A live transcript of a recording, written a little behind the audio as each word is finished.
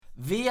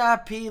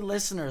VIP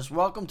listeners,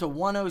 welcome to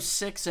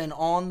 106 and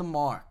On the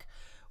Mark.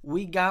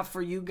 We got for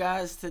you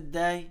guys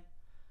today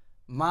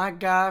my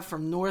guy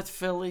from North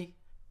Philly,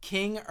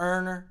 King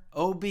Erner,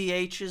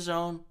 OBH's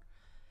own.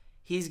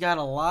 He's got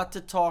a lot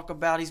to talk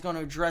about. He's going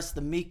to address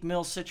the Meek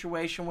Mill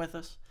situation with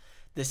us,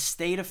 the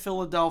state of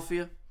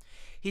Philadelphia.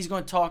 He's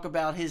going to talk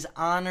about his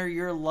Honor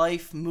Your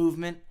Life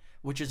movement,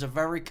 which is a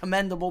very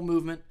commendable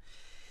movement.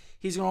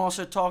 He's going to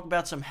also talk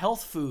about some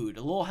health food,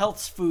 a little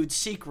health food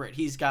secret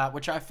he's got,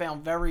 which I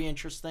found very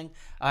interesting.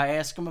 I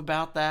asked him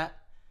about that.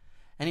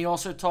 And he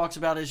also talks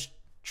about his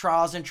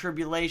trials and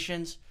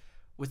tribulations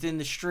within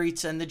the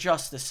streets and the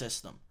justice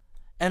system.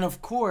 And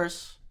of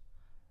course,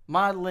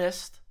 my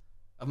list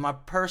of my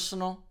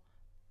personal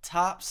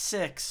top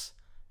 6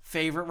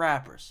 favorite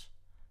rappers.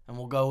 And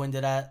we'll go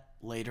into that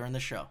later in the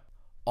show.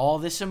 All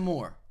this and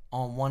more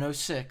on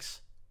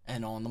 106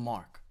 and On the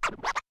Mark.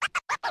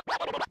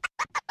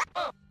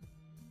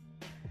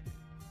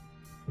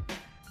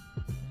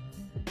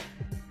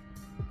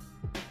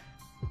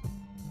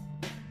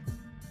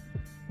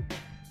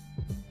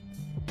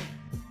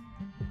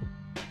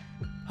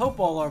 Hope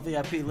all our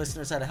VIP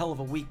listeners had a hell of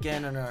a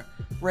weekend and are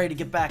ready to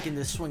get back into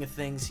the swing of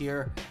things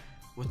here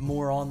with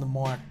more On the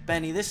Mark.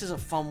 Benny, this is a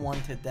fun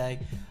one today.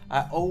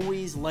 I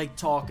always like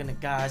talking to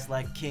guys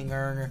like King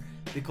Erner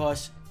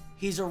because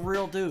he's a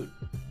real dude.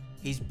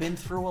 He's been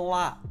through a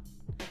lot.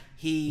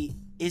 He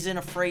isn't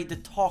afraid to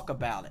talk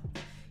about it.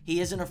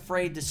 He isn't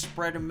afraid to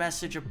spread a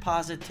message of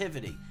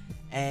positivity.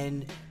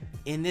 And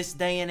in this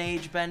day and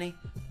age, Benny,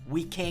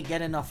 we can't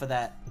get enough of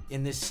that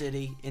in this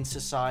city, in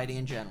society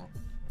in general.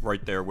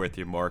 Right there with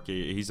you,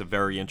 Marky. He's a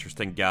very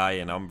interesting guy,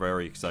 and I'm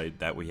very excited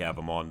that we have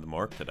him on the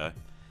mark today.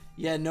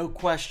 Yeah, no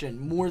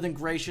question. More than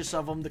gracious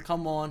of him to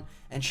come on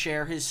and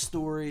share his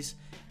stories.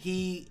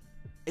 He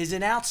is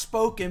an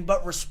outspoken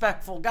but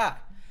respectful guy.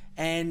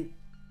 And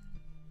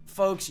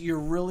folks, you're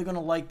really going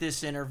to like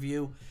this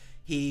interview.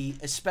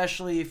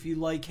 Especially if you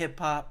like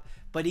hip-hop,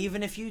 but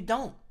even if you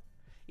don't,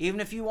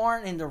 even if you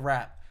aren't into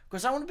rap.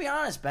 Because I want to be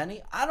honest,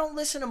 Benny, I don't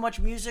listen to much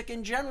music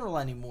in general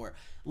anymore,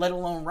 let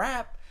alone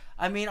rap.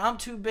 I mean, I'm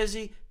too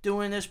busy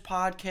doing this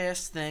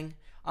podcast thing.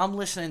 I'm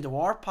listening to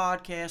our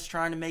podcast,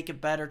 trying to make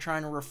it better,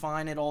 trying to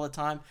refine it all the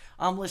time.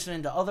 I'm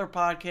listening to other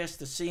podcasts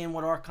to seeing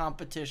what our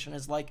competition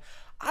is like.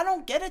 I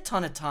don't get a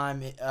ton of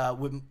time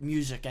with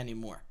music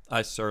anymore.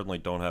 I certainly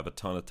don't have a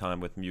ton of time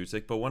with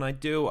music, but when I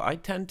do, I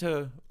tend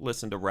to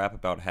listen to rap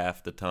about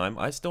half the time.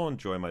 I still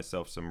enjoy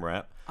myself some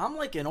rap. I'm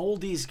like an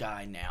oldies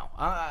guy now.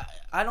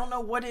 I don't know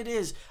what it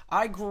is.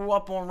 I grew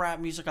up on rap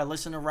music. I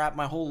listened to rap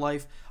my whole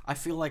life. I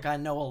feel like I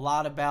know a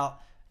lot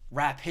about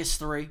rap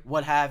history,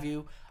 what have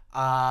you.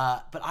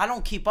 But I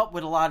don't keep up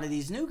with a lot of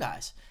these new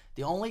guys.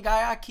 The only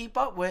guy I keep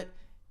up with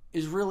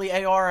is really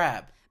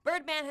A.R.A.B.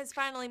 Birdman has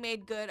finally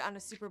made good on a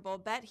Super Bowl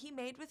bet he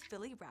made with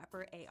Philly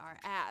rapper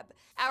A.R.A.B.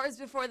 Hours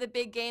before the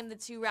big game, the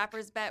two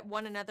rappers bet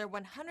one another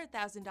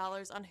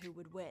 $100,000 on who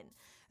would win.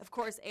 Of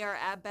course,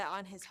 A.R.A.B. bet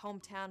on his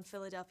hometown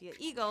Philadelphia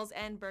Eagles,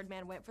 and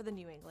Birdman went for the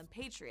New England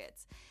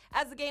Patriots.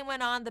 As the game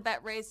went on, the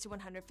bet raised to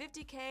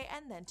 $150K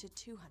and then to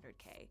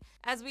 $200K.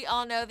 As we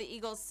all know, the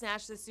Eagles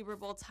snatched the Super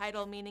Bowl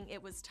title, meaning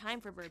it was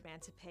time for Birdman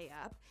to pay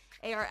up.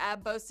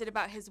 A.R.A.B. boasted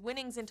about his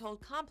winnings and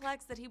told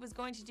Complex that he was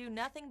going to do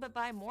nothing but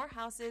buy more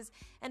houses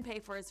and pay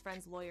for his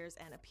friends' lawyers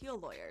and appeal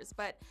lawyers.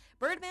 But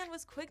Birdman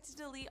was quick to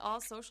delete all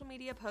social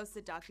media posts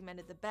that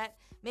documented the bet,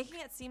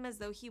 making it seem as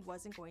though he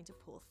wasn't going to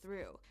pull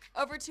through.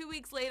 Over 2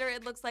 weeks later,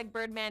 it looks like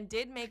Birdman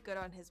did make good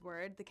on his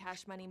word. The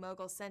Cash Money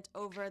mogul sent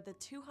over the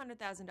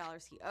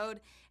 $200,000 he owed,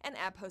 and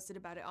AB posted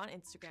about it on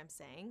Instagram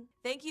saying,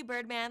 "Thank you,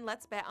 Birdman.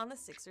 Let's bet on the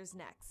Sixers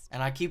next."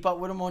 And I keep up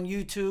with him on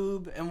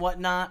YouTube and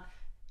whatnot.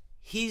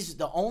 He's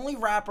the only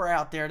rapper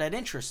out there that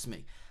interests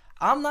me.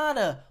 I'm not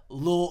a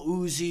Lil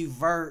Uzi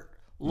Vert,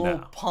 Lil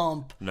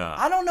Pump. No.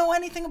 I don't know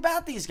anything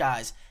about these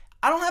guys.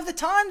 I don't have the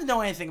time to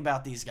know anything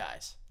about these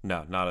guys.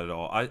 No, not at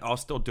all. I'll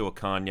still do a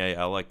Kanye.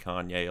 I like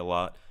Kanye a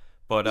lot.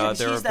 But Yeah,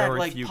 there are he's that very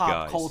like few pop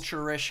guys.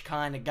 culture-ish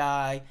kind of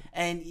guy,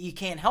 and you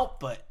can't help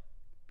but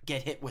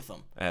get hit with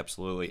him.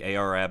 Absolutely.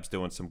 A.R.A.B.'s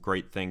doing some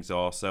great things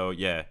also.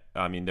 Yeah,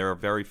 I mean, there are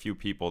very few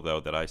people, though,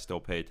 that I still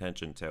pay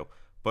attention to.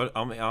 But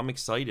I'm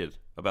excited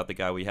about the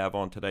guy we have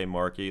on today,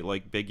 Marky.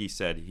 Like Biggie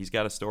said, he's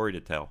got a story to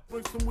tell.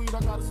 Bring some weed, I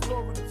got a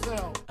story to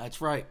tell. That's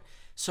right.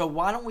 So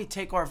why don't we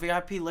take our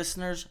VIP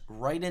listeners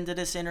right into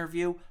this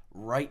interview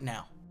right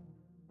now?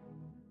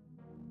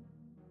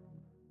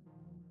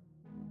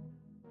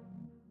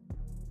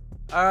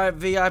 All right,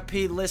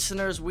 VIP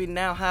listeners, we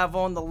now have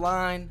on the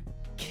line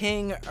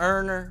King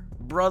Erner,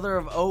 brother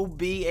of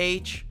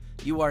OBH.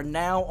 You are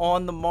now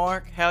on the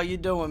mark. How you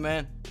doing,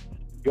 man?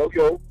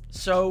 Yo.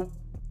 So,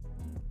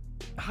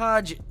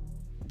 Hodge,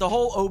 the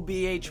whole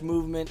OBH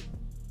movement,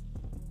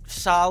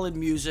 solid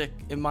music,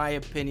 in my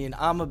opinion.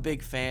 I'm a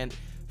big fan.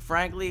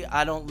 Frankly,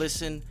 I don't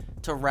listen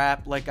to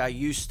rap like I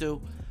used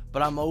to,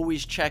 but I'm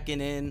always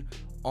checking in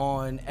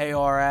on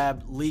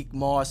A.R.A.B., Leak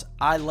Moss.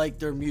 I like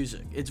their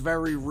music. It's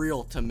very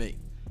real to me,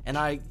 and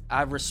I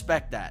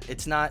respect that.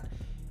 It's not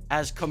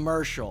as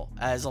commercial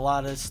as a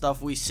lot of the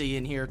stuff we see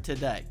in here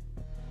today.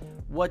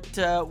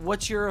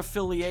 What's your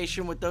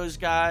affiliation with those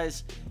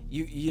guys?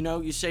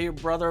 You say you're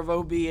brother of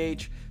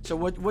OBH. So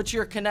what's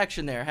your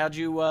connection there? How'd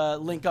you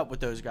link up with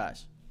those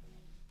guys?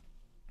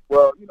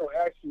 Well,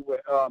 actually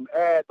with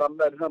Ad, I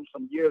met him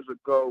some years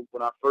ago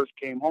when I first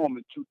came home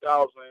in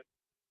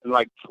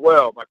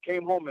 2012. I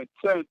came home in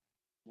 10,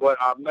 but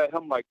I met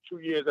him like 2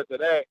 years after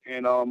that.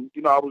 And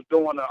I was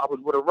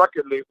with a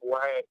record label.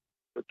 I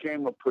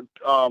became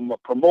a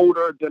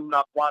promoter. Then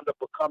I wound up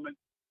becoming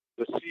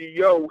the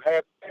CEO,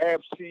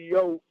 half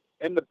CEO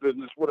in the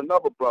business with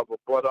another brother.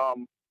 But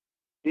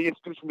he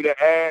introduced me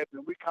to Ad,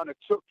 and we kind of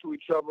took to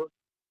each other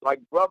like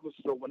brothers.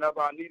 So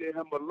whenever I needed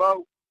him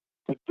alone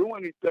to do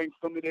anything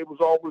for me, they was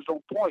always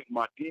on point.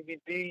 My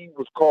DVD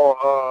was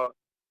called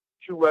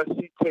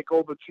QSC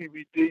Takeover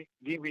DVD.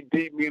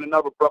 Me and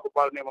another brother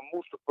by the name of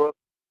Mustafa,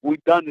 we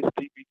done this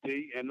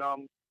DVD, and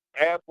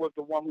Ab was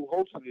the one who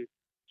hosted it.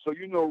 So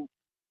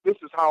this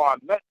is how I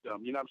met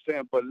them. You know what I'm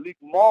saying? But Leak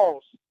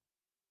Moss,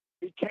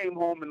 he came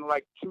home in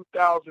like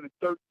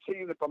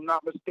 2013, if I'm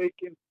not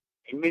mistaken.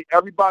 And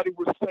everybody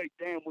would say,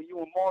 "Damn, when you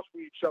and Moss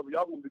with each other,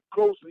 y'all gonna be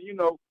close." And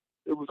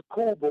it was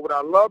cool. But what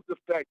I love the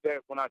fact that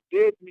when I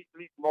did meet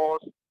Leak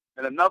Moss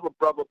and another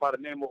brother by the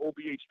name of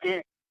OBH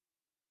Ant,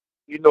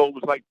 it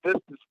was like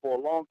distance for a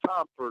long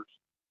time first.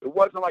 It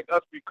wasn't like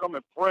us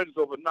becoming friends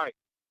overnight.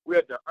 We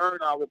had to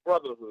earn our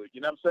brotherhood. You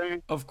know what I'm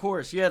saying? Of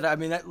course, yeah.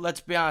 Let's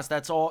be honest.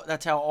 That's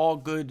how all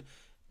good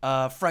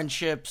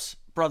friendships,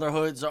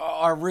 brotherhoods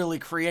are really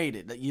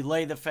created. That you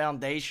lay the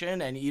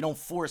foundation and you don't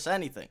force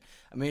anything.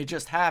 I mean, it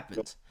just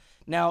happens.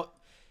 Now,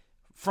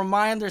 from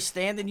my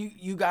understanding,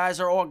 you guys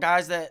are all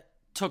guys that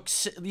took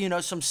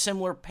some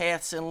similar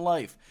paths in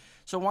life.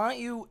 So why don't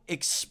you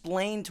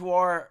explain to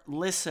our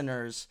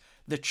listeners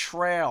the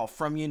trail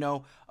from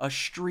a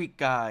street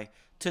guy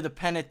to the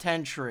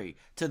penitentiary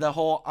to the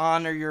whole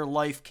Honor Your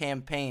Life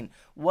campaign?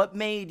 What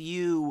made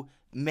you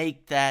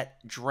make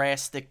that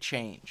drastic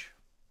change?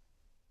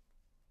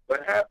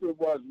 What happened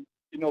was,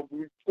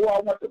 before I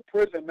went to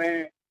prison,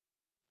 man.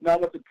 I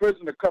went to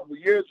prison a couple of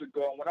years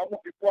ago. And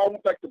before I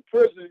went back to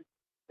prison,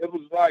 it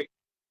was like,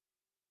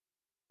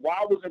 while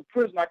I was in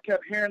prison, I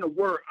kept hearing the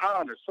word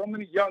honor. So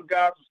many young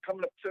guys was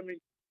coming up to me,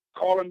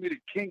 calling me the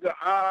king of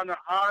honor,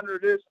 honor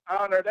this,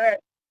 honor that.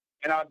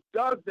 And I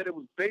dug that it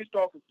was based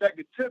off of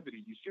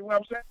negativity. You see what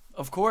I'm saying?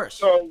 Of course.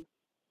 So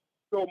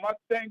my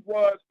thing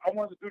was, I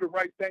wanted to do the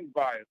right thing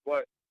by it.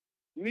 But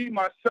me,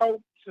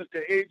 myself, since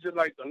the age of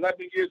like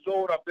 11 years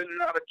old, I've been in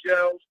and out of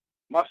jails.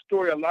 My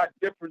story a lot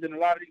different than a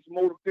lot of these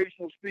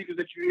motivational speakers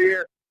that you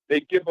hear.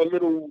 They give a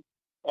little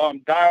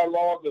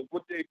dialogue of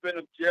what they've been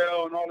in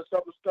jail and all this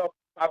other stuff.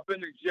 I've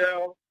been in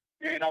jail,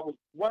 and I was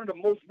one of the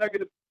most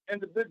negative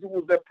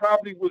individuals that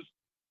probably was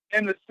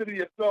in the city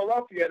of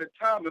Philadelphia at the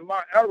time. In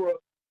my era,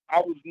 I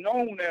was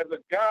known as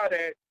a guy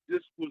that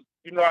just was,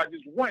 I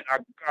just went. I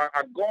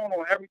gone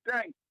on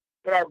everything.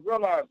 But I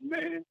realized,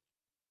 man,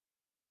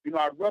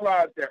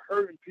 that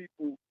hurting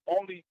people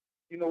only,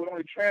 it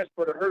only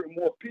transfer to hurting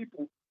more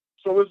people.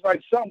 So it's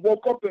like something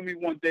woke up in me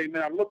one day,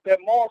 man. I looked at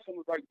Moss and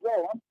was like,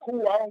 bro, I'm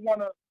cool. I don't want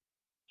to.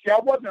 See, I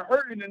wasn't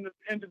hurting in the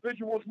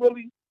individuals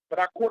really, but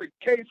I caught a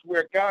case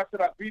where a guy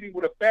said I beat him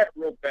with a bat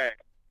real bad.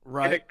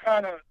 Right.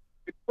 And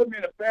it put me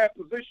in a bad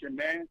position,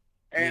 man.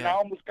 And I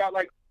almost got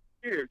like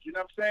years, you know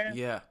what I'm saying?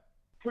 Yeah.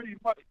 Pretty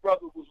much,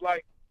 brother, was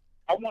like,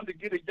 I wanted to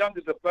get the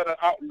youngest a better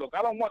outlook.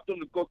 I don't want them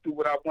to go through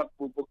what I went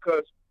through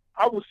because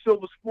I was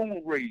silver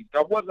spoon raised.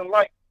 I wasn't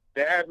like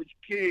the average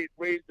kid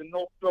raised in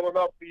North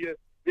Philadelphia,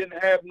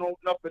 didn't have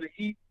nothing to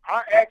eat.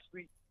 I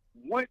actually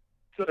went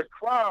to the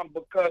crime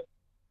because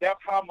that's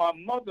how my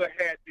mother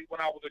had me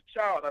when I was a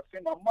child. I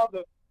seen my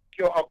mother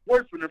kill her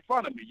boyfriend in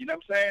front of me. You know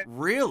what I'm saying?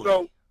 Really?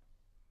 So,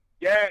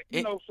 yeah,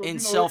 in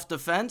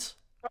self-defense?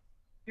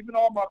 Even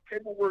all my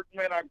paperwork,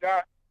 man, I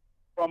got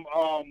from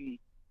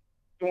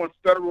doing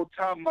federal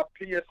time, my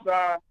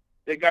PSI.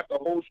 They got the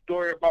whole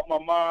story about my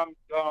mom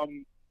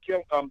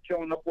killing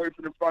her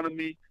boyfriend in front of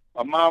me.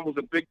 My mom was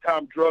a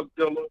big-time drug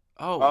dealer.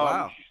 Oh,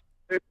 wow.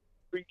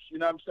 You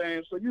know what I'm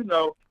saying? So,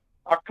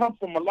 I come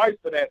from a life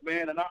of that,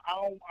 man, and I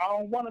don't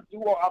want to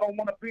I don't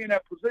want to be in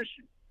that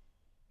position.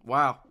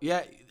 Wow.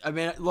 Yeah, I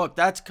mean, look,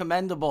 that's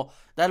commendable.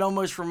 That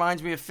almost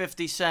reminds me of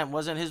 50 Cent.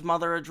 Wasn't his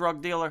mother a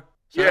drug dealer?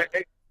 So yeah,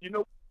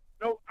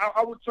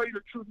 I would tell you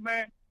the truth,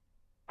 man.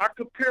 I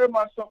compare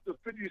myself to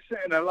 50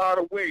 Cent in a lot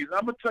of ways.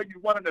 I'm going to tell you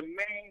one of the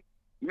main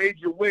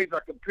major ways I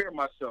compare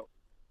myself.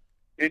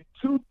 In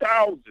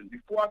 2000,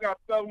 before I got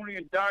felony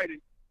indicted,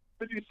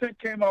 50 Cent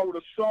came out with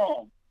a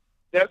song.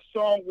 That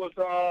song was,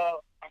 I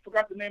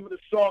forgot the name of the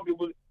song.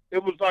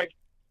 It was like,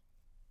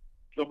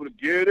 somebody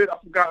get it? I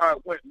forgot how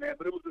it went, man.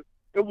 But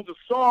it was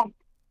a song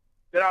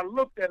that I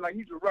looked at like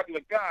he's a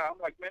regular guy. I'm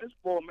like, man, this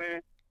boy,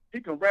 man,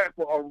 he can rap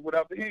or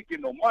whatever. He ain't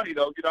getting no money,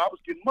 though. I was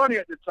getting money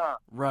at the time.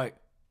 Right.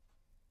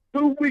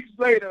 2 weeks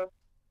later,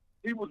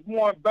 he was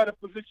more in better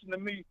position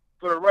than me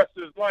for the rest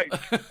of his life.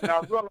 And I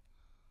realized,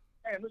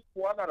 man, this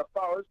boy, I got to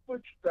follow his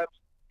footsteps.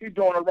 He's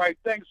doing the right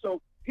thing.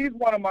 So he's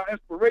one of my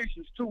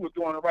inspirations, too, with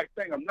doing the right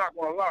thing. I'm not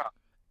going to lie.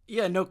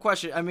 Yeah, no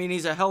question. I mean,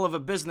 he's a hell of a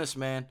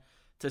businessman,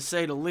 to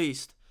say the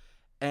least.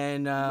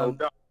 And No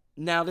doubt.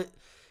 now that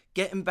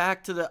getting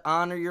back to the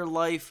honor your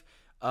life,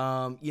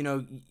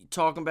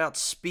 talking about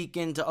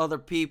speaking to other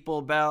people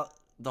about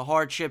the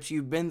hardships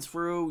you've been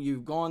through,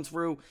 you've gone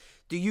through.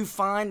 Do you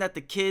find that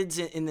the kids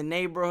in the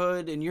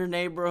neighborhood, in your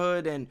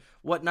neighborhood and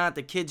whatnot,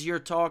 the kids you're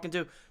talking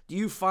to, do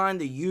you find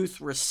the youth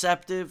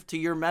receptive to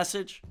your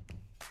message?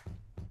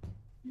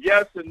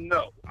 Yes and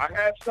no. I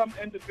have some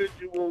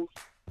individuals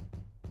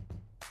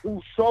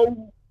who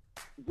so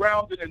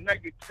grounded in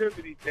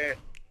negativity that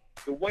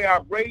the way I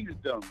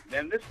raised them,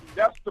 and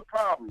that's the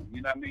problem,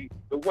 you know what I mean?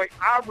 The way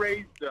I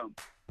raised them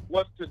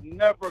was to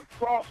never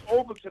cross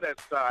over to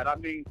that side. I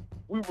mean,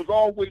 we was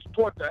always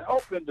taught to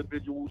help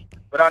individuals,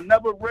 but I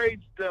never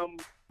raised them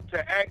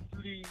to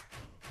actually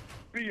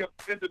be an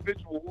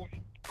individual who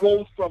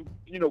goes from,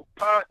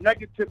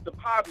 negative to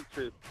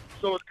positive.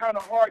 So it's kind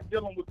of hard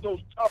dealing with those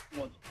tough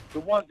ones, the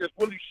ones that's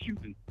really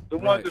shooting, the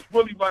ones that's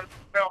really running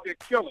out here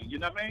killing, you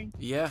know what I mean?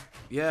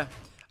 Yeah.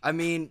 I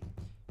mean,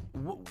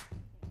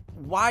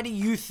 why do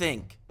you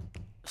think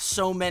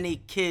so many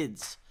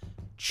kids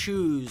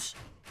choose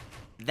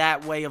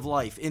that way of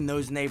life in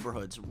those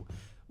neighborhoods?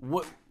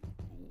 What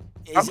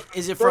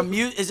is it from?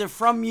 Is it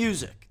from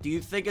music? Do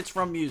you think it's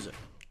from music?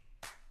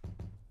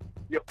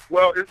 Yeah,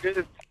 well,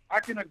 I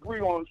can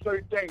agree on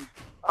certain things.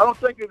 I don't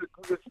think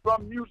it's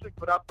from music,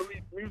 but I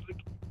believe music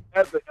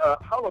has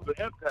a hell of an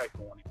impact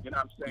on it. You know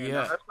what I'm saying?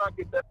 Yeah. Now, let's not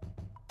get that,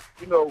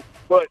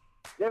 but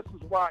this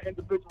is why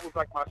individuals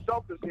like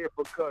myself is here,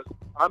 because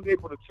I'm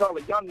able to tell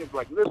the youngins,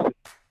 like, listen,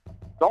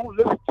 don't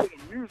listen to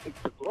the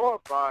music to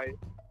glorify it.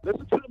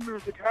 Listen to the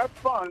music, have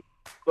fun,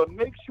 but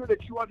make sure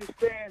that you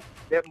understand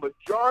that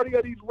majority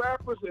of these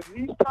rappers in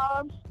these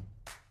times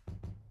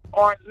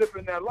aren't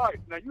living their life.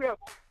 Now, you have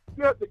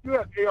AR,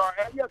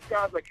 you have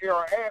guys like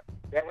AR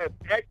that have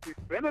actually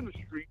been in the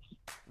streets.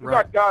 You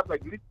got guys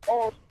like Lee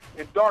Pauls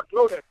and Dark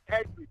Low that have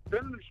actually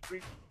been in the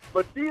streets,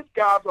 but these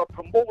guys are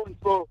promoting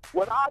for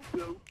what I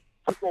do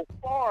to go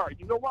far.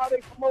 You know why they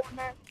promoting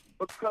that?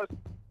 Because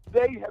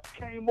they have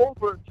came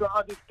over to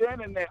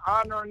understanding that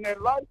honoring their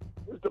life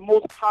is the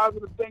most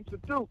positive thing to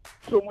do.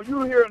 So when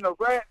you hear in the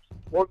raps,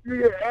 or if you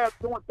hear ads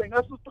doing things,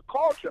 that's just the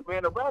culture,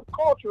 man. The rap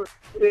culture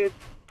is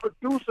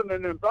producing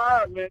an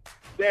environment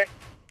that,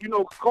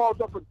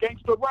 calls up a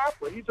gangster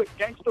rapper. He's a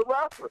gangster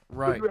rapper.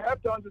 Right. So you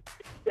have to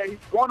understand that he's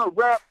going to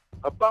rap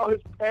about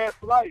his past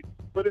life,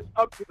 but it's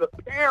up to the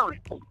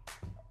parents to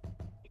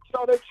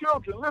tell their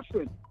children,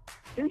 listen,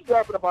 he's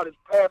rapping about his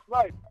past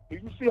life. Do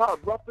you see how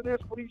rough it is,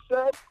 what he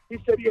said? He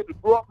said he had to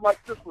grow up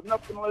like this with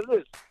nothing like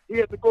this. He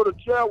had to go to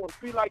jail and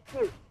be like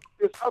this.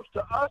 It's up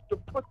to us to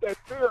put that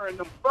fear in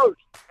them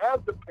first as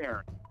the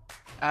parent.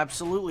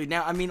 Absolutely.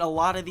 Now, I mean, a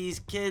lot of these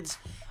kids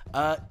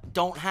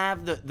don't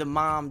have the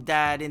mom,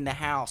 dad in the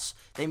house.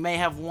 They may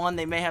have one,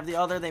 they may have the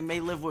other. They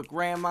may live with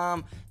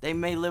grandmom. They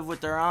may live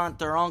with their aunt,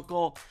 their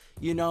uncle.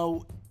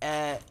 Some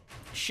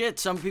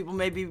people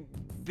may be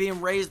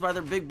being raised by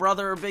their big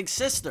brother or big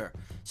sister.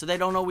 So they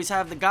don't always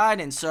have the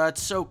guidance. So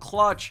it's so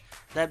clutch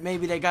that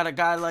maybe they got a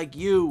guy like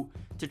you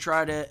to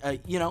try to,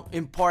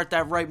 impart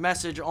that right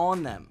message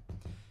on them.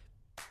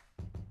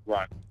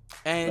 Right.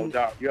 And, no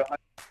doubt. Yeah.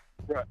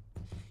 Right.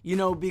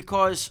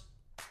 Because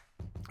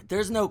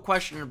there's no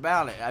question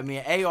about it. I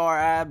mean, AR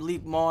Ab,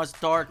 Leak Moss,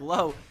 Dark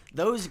Low,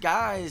 those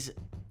guys,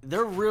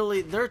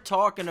 they're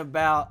talking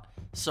about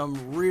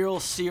some real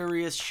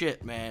serious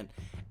shit, man.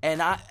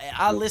 And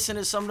I listen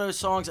to some of those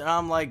songs and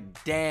I'm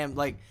like, damn,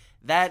 like,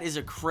 that is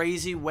a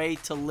crazy way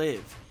to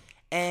live.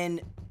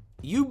 And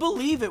you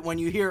believe it when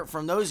you hear it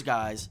from those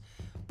guys.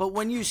 But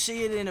when you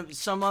see it in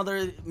some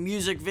other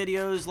music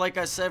videos, like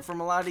I said, from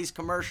a lot of these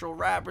commercial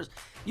rappers,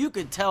 you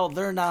could tell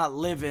they're not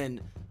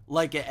living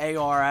like an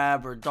AR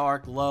Ab or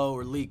Dark Low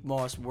or Leak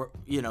Moss,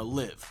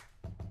 live.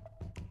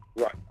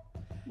 Right.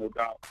 No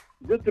doubt.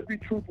 Just to be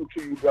truthful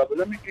to you, brother,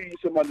 let me give you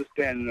some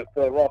understanding of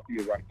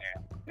Philadelphia right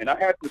now. And I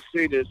have to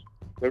say this.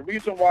 The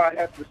reason why I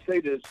have to say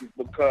this is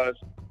because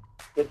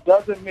it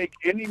doesn't make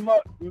any sense.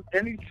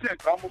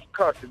 I almost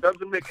cussed. It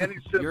doesn't make any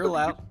sense. You're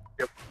allowed.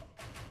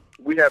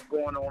 We have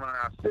going on in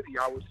our city.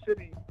 Our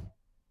city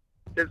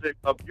is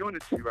of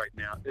unity right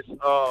now. It's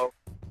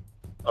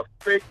a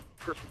fake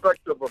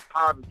perspective of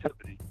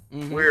positivity,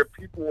 where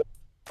people are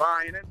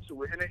buying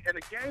into it. And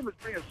the game is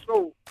being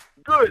so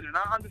good, and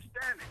I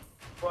understand it.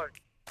 But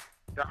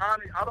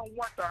I don't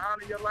want the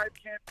Honor Your Life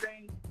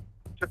campaign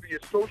to be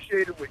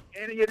associated with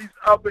any of these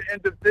other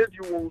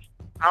individuals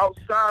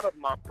outside of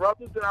my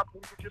brothers that we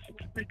were just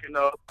speaking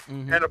of,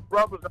 and the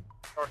brothers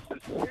are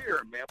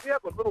sincere, man. We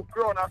have a little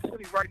girl in our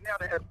city right now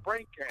that has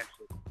brain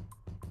cancer.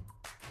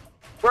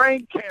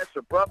 Brain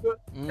cancer, brother,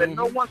 and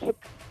no one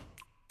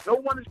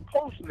is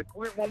posting it.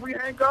 When we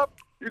hang up,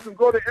 you can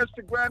go to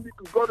Instagram, you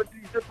can go to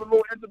these different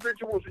little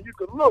individuals, and you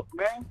can look,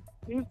 man.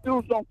 These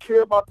dudes don't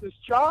care about this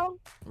child.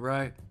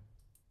 Right.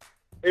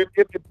 It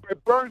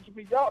burns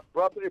me up,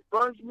 brother. It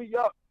burns me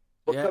up.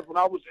 Because when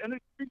I was in the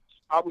streets,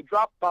 I would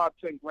drop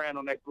 5-10 grand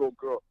on that little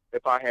girl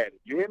if I had it.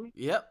 You hear me?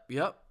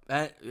 Yep.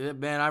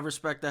 Man, I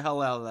respect the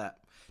hell out of that.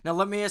 Now,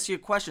 let me ask you a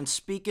question.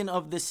 Speaking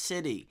of the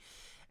city,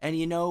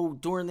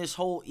 And, during this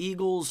whole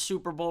Eagles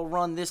Super Bowl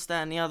run, this,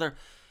 that, and the other,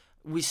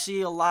 we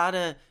see a lot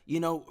of,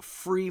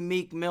 free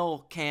Meek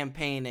Mill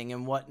campaigning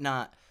and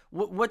whatnot.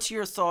 What's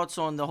your thoughts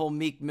on the whole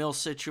Meek Mill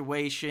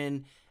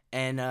situation?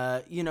 And,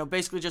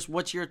 basically just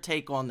what's your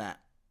take on that?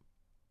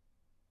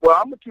 Well,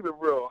 I'm going to keep it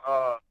real.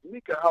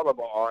 Meek a hell of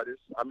an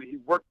artist. I mean, he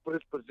worked for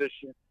his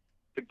position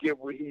to get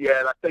where he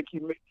had. I think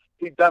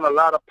he done a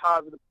lot of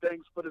positive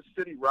things for the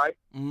city, right?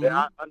 Mm-hmm. And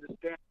I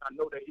understand. I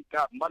know that he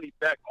got money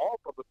back off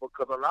of it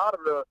because a lot of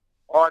the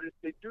artists,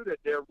 they do that.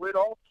 They're rid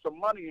off some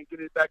money and get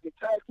it back in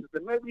taxes,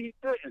 and maybe he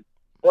didn't.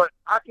 But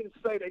I can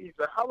say that he's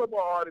a hell of an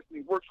artist,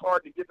 and he works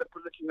hard to get the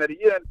position that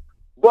he in.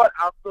 But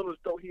I feel as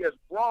though he has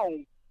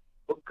grown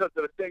because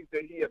of the things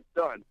that he has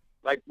done.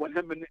 Like when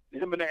him and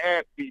the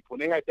Ad beef, when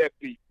they had that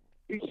beef,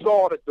 he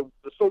saw that the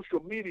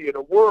social media,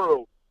 the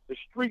world, the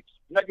streets,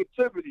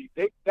 negativity,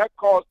 that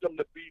caused them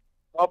to be.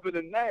 Other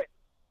than that,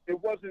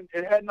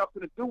 it had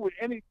nothing to do with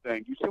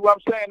anything. You see what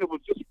I'm saying? It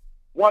was just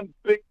one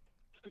big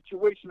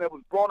situation that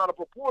was blown out of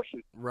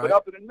proportion. Right. But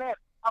other than that,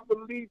 I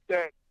believe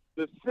that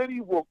the city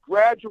will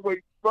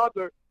graduate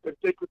further if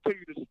they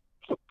continue to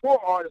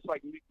support artists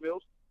like Meek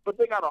Mills, but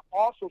they got to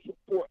also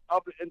support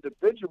other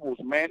individuals,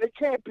 man. It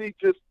can't be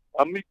just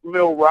a Meek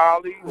Mill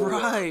rally.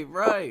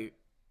 Right.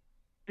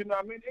 You know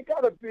what I mean? It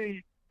gotta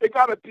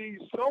be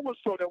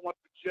so-and-so that went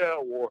to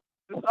jail, or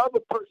this other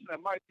person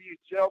that might be in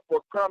jail for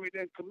a crime he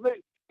didn't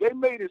commit. They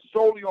made it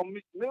solely on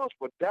Meek Mills,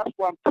 but that's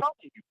what I'm telling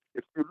you.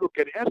 If you look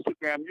at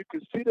Instagram, you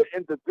can see the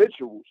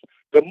individuals.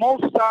 The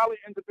most solid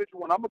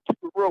individual, and I'm going to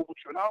keep it real with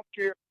you, and I don't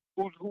care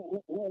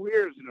who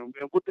hears them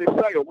and what they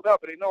say or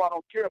whatever. They know I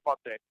don't care about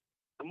that.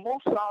 The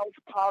most solid,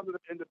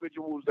 positive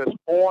individuals that's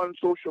on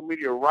social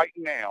media right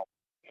now,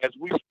 as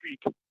we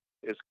speak,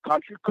 is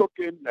Country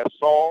Cooking, that's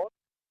Saul,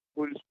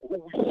 who we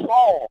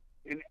saw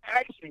in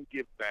action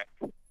give back.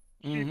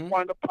 She's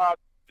one of the positive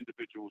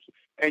individuals.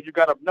 And you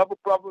got another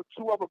brother,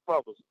 two other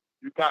brothers.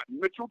 You got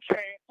Mitchell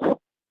Chance,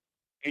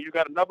 and you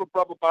got another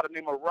brother by the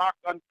name of Rock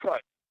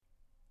Uncut.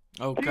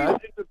 Okay. These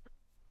individuals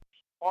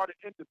are the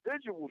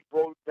individuals,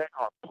 bro, that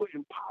are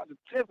putting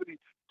positivity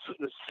to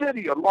the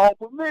city along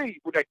with me,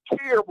 with that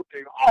care, with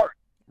their heart.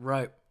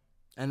 Right.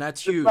 And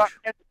that's huge.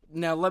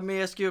 Now, let me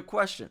ask you a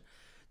question.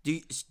 Do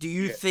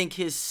you think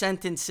his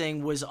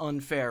sentencing was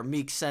unfair?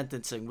 Meek's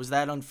sentencing, was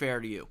that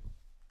unfair to you?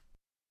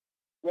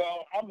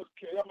 Well, I'm gonna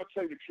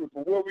tell you the truth.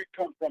 From where we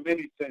come from,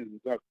 anything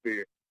is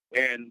unfair.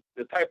 And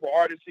the type of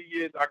artist he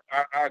is,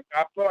 I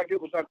feel like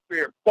it was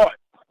unfair. But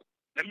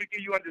let me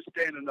give you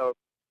understanding of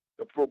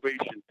the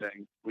probation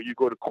thing when you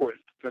go to court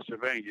in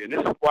Pennsylvania. And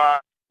this is why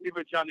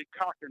even Johnny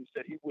Cochran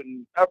said he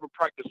wouldn't ever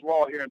practice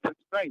law here in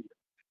Pennsylvania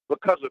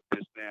because of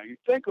this. Now, you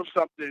think of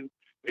something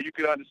that you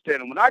can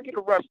understand. And when I get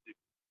arrested,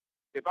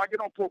 if I get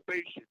on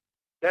probation,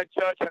 that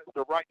judge has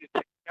the right to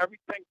take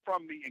everything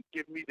from me and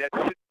give me that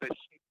shit that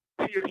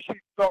he or she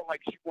felt like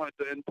she wanted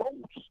to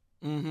impose.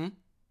 Mm-hmm.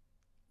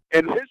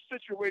 In his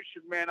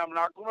situation, man, I'm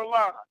not going to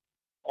lie.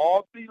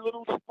 All the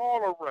little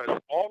small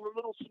arrests, all the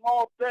little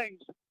small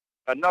things,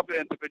 another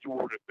individual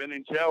would have been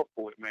in jail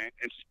for it, man,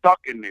 and stuck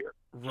in there.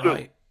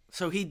 Right.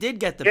 So he did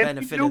get the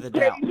benefit of the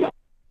doubt.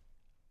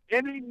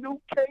 Any new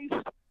case,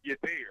 you're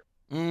there.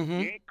 Mm-hmm.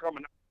 He ain't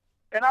coming up.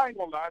 And I ain't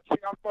going to lie to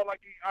you. I felt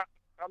like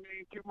I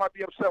mean, people might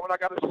be upset what I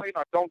got to say, and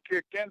I don't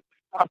care again.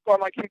 I felt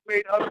like he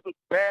made us look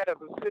bad as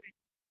a city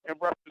in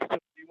reference to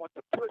he went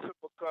to prison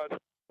because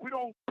we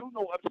don't do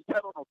no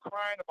upset or no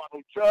crying about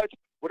no judge.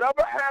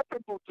 Whatever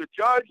happened with the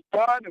judge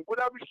done and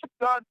whatever she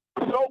done,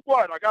 so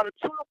what? I got a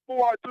 2 to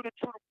 4, I do the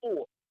 2 to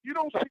 4. You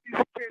don't see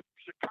these kids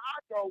in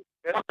Chicago,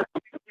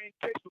 especially being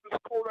cases with this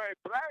Kodak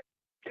Black,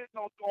 getting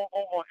on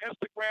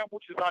Instagram,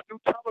 which is our new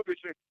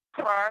television,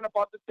 crying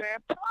about the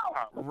damn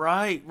time.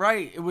 Right.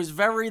 It was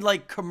very,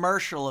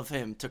 commercial of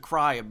him to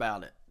cry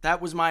about it.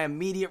 That was my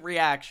immediate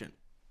reaction.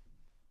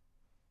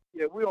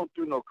 Yeah, we don't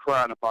do no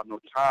crying about no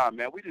time,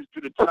 man. We just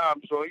do the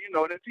time. So,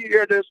 and if you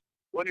hear this,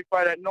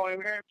 anybody that know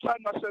him here, tell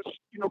him I said,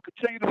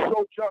 continue to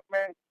show Chuck,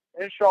 man.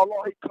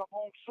 Inshallah, he come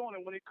home soon.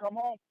 And when he come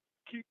home,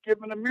 keep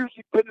giving the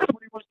music business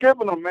what he was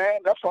giving him, man.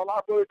 That's all I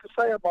really could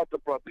say about the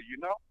brother,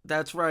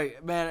 That's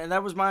right, man. And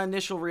that was my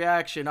initial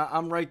reaction.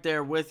 I'm right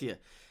there with you.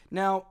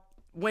 Now,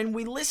 when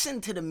we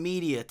listen to the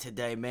media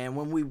today, man,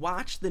 when we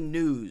watch the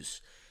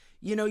news,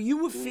 you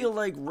would feel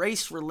like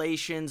race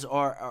relations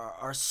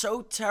are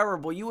so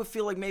terrible. You would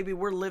feel like maybe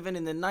we're living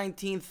in the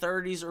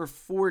 1930s or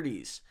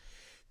 40s.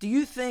 Do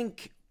you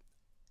think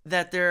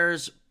that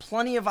there's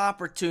plenty of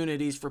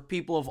opportunities for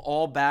people of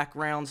all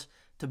backgrounds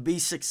to be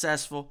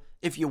successful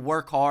if you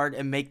work hard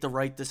and make the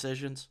right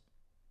decisions?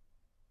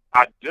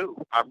 I do.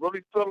 I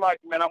really feel like,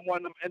 man, I'm one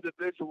of them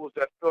individuals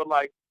that feel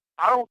like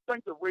I don't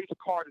think the race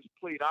card is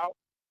played out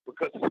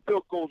because it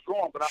still goes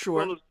on, but I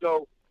feel as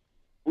though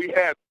we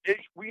have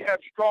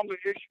stronger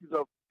issues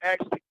of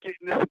actually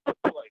getting this into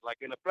play. Like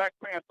in the Black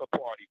Panther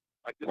Party,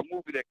 like this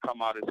movie that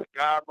come out, it's a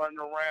guy running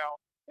around.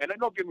 And then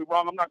don't get me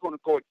wrong, I'm not going to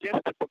go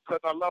against it because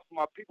I love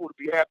my people to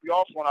be happy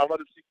also, and I love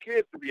to see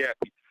kids to be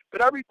happy.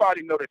 But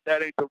everybody know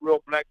that ain't the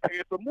real Black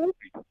Panther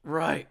movie.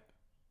 Right.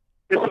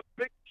 It's a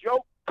big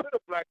joke to the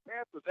Black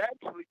Panthers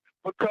actually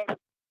because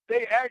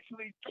they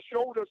actually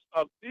showed us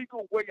a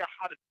legal way of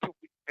how to do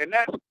it, and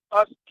that's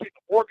us getting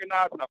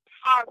organized in a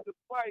positive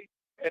way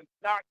and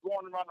not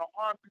going around to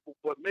harm people,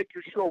 but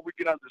making sure we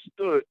get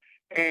understood.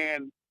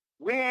 And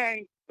we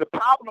ain't the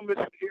problem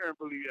isn't here in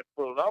really in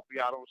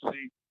Philadelphia. I don't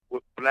see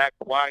with black,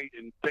 white,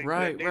 and things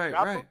Right, that right,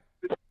 nature. right.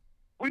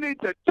 We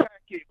need to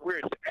attack it where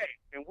it's at,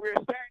 and where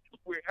it's at is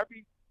where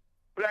every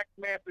black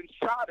man been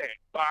shot at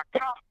by a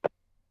cop.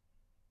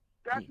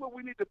 That's where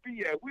we need to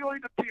be at. We don't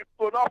need to be in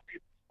Philadelphia.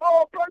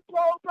 Oh, black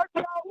power, black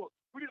power.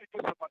 We need to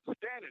get some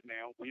understanding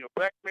now. When you're a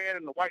black man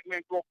and the white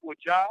man go for a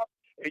job,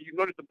 and you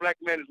know that the black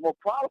man is more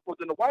powerful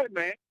than the white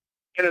man,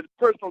 and if the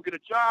person don't get a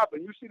job,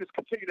 and you see this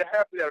continue to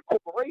happen at a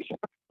corporation,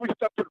 we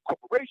step to the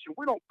corporation.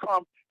 We don't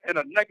come in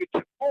a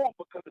negative form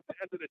because at the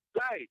end of the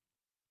day,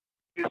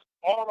 it's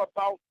all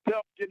about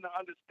them getting the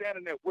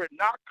understanding that we're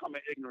not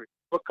coming ignorant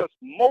because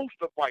most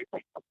of white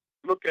people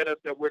look at us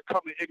that we're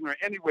coming ignorant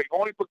anyway,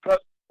 only because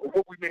of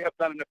what we may have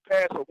done in the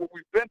past or what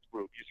we've been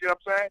through. You see what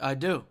I'm saying? I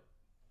do.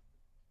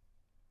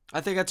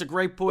 I think that's a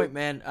great point,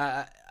 man.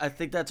 I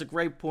think that's a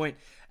great point.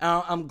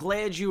 I'm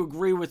glad you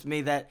agree with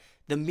me that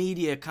the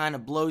media kind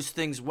of blows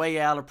things way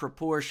out of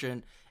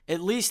proportion. At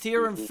least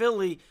here in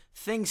Philly,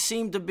 things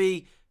seem to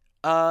be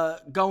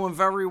going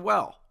very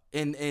well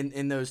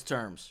in those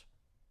terms.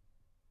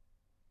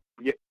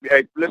 Yeah,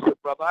 hey, listen,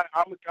 brother,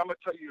 I'm gonna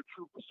tell you the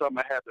truth of something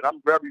that happened.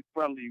 I'm very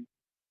friendly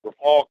with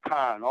all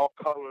kinds, all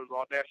colors,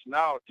 all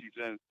nationalities,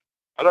 and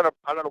I let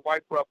a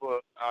white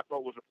brother I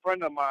thought was a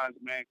friend of mine,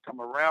 man,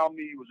 come around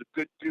me. He was a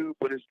good dude,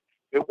 but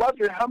it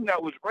wasn't him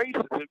that was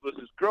racist. It was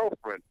his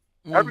girlfriend.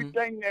 Mm-hmm.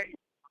 Everything that he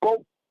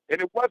spoke, and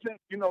it wasn't,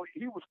 he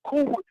was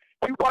cool.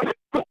 He wasn't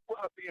cool with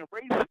her being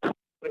racist,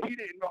 but he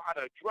didn't know how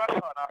to address her.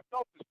 And I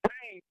felt his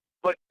pain,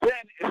 but then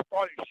it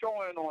started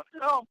showing on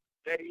him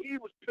that he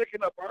was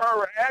picking up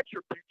her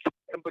attributes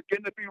and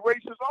beginning to be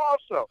racist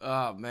also.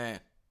 Oh, man.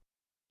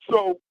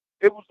 So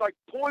it was like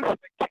poison that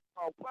kicked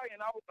my way,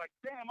 and I was like,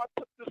 damn, I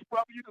took this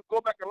brother. You could go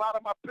back a lot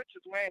of my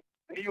pictures, man,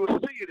 and you'll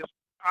see it.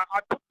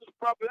 I took this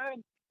brother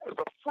in as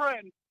a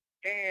friend,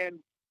 and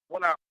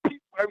when I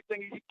peeped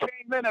everything, he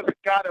came in as a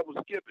guy that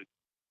was given.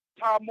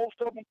 How most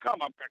of them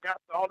come. I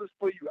got all this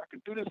for you. I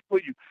can do this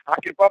for you. I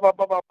can blah, blah,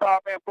 blah, blah, blah,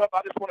 man, brother.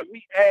 I just want to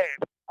meet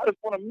Ad. I just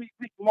want to meet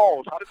Meek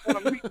Malls. I just want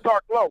to meet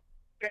Dark Low.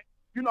 And,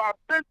 I've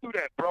been through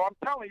that, bro. I'm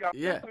telling you, I've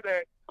been through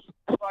that.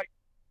 It's like,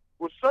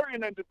 with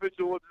certain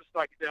individuals, it's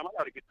like, damn, I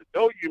got to get to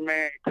know you,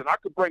 man, because I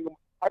could bring my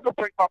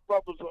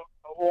brothers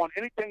on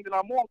anything that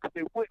I'm on because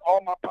they with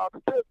all my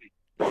positivity.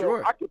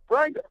 Sure. So I could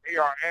bring an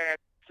AR ad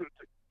to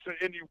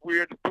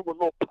anywhere to do a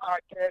little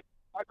podcast.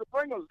 I could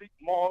bring a Leak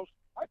Malls.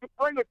 I could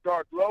bring a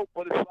Dark Low,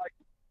 but it's like,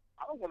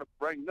 I don't want to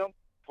bring them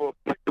for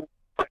people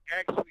to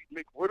actually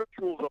make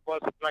ridicules of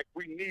us like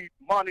we need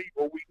money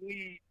or we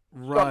need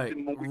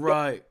something when we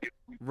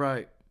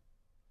Right.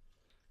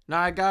 No,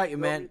 I got you,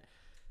 man.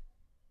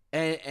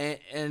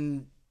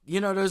 And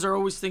those are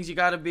always things you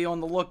got to be on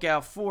the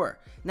lookout for.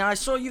 Now, I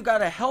saw you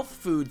got a health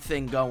food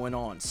thing going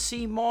on,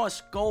 Sea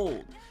Moss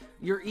Gold.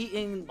 You're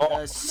eating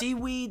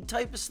seaweed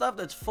type of stuff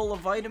that's full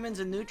of vitamins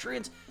and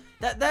nutrients.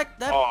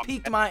 That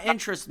piqued my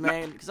interest,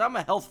 man, because I'm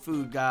a health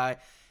food guy.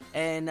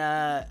 And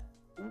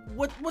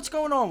what's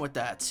going on with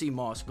that Sea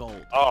Moss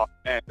Gold? Oh,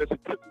 man, listen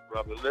to me,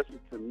 brother. Listen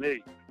to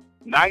me.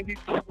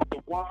 92 of the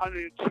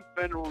 102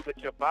 minerals that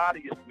your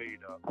body is made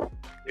of.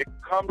 It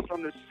comes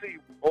from the sea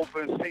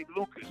over in St.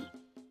 Lucas.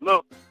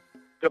 Look,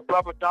 the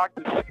brother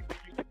Dr. C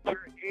used to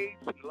cure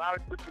AIDS and a lot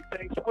of different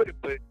things with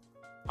it, but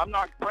I'm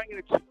not bringing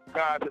it to you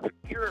guys as a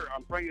cure.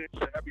 I'm bringing it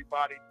to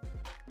everybody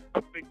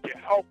to make your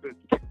health and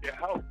keep your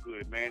health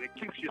good, man. It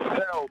keeps your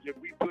cells, it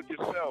rebuilds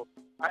your cells.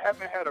 I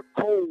haven't had a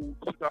cold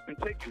since I've been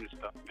taking this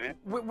stuff, man.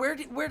 Where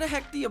the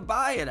heck do you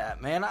buy it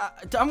at, man?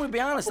 I'm going to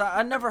be honest,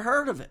 I never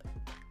heard of it.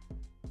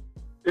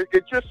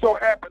 It just so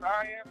happened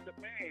I am the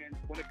man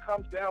when it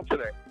comes down to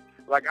that.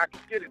 Like, I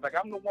can get it. Like,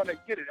 I'm the one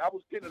that get it. I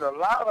was getting a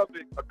lot of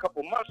it a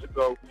couple months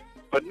ago,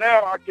 but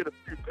now I get a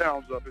few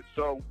pounds of it.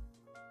 So,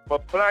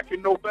 but Black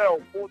and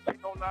Nobel,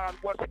 1409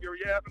 West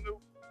Erie Avenue,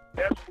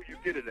 that's where you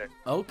get it at.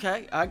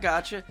 Okay, I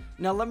got you.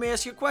 Now, let me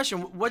ask you a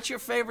question. What's your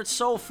favorite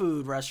soul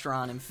food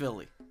restaurant in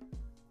Philly?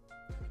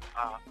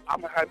 I'm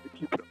going to have to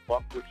keep it a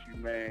buck with you,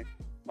 man.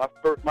 My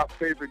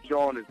favorite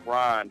joint is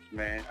Ron's,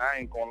 man. I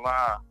ain't going to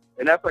lie.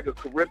 And that's like a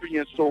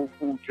Caribbean soul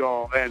food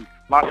joint. And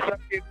my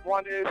second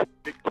one is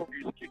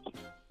Victoria's Kitchen.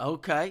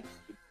 Okay.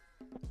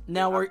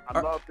 Now,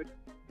 I love it.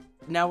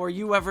 Now, were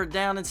you ever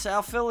down in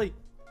South Philly?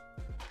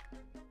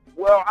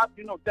 Well,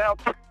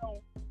 downtown,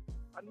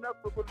 I never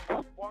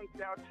really swung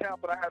downtown,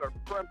 but I had a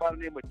friend by the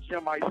name of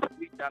Jim I used to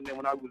meet down there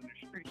when I was in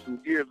the streets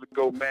some years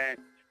ago, man.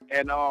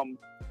 And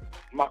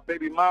my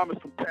baby mom is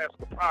from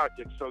Pasco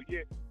Project, so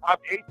yeah, I've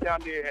ate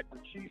down there at the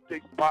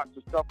cheesesteak spots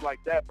and stuff like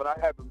that, but I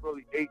haven't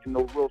really ate in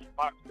no real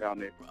spots down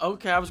there.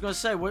 Okay, I was going to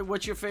say,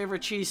 what's your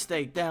favorite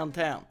cheesesteak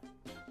downtown?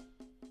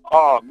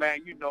 Oh, man,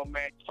 Geno's,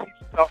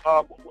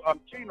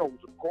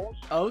 of course.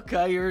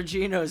 Okay, you're a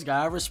Geno's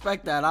guy. I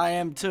respect that. I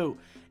am too.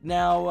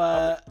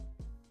 Now,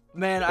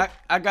 Man,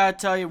 I gotta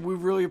tell you, we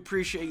really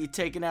appreciate you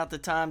taking out the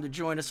time to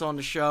join us on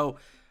the show.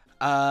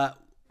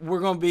 We're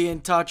gonna be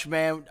in touch,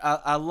 man.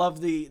 I love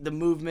the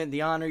movement,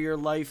 the Honor Your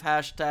Life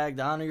hashtag,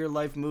 the Honor Your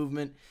Life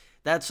movement.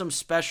 That's some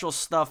special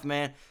stuff,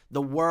 man.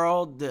 The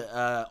world,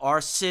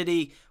 our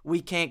city,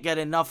 we can't get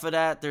enough of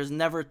that. There's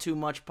never too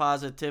much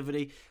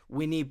positivity.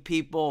 We need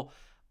people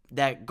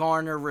that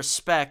garner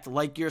respect,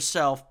 like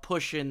yourself,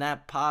 pushing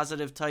that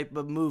positive type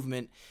of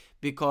movement,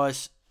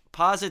 because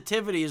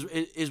positivity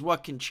is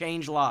what can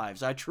change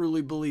lives. I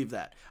truly believe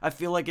that. I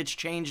feel like it's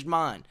changed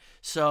mine.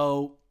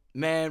 So,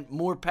 man,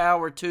 more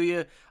power to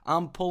you.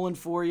 I'm pulling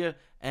for you.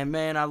 And,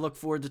 man, I look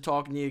forward to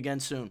talking to you again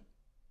soon.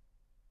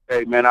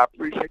 Hey, man, I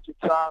appreciate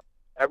your time.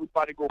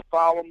 Everybody go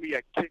follow me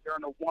at King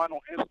Earner 1 on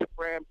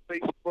Instagram,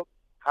 Facebook,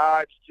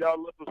 Hodge Gel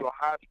Lippers or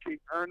Hodge King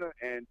Earner.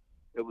 And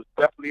it was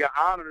definitely an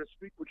honor to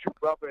speak with you,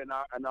 brother. And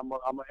I'm going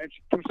to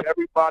introduce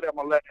everybody. I'm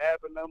going to let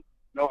Ab and them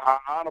know how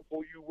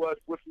honorable you was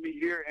with me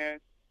here. And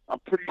I'm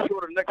pretty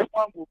sure the next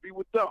one will be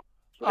with them.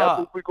 So that's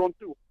what we're going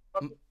to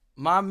do.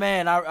 My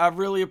man, I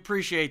really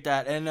appreciate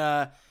that.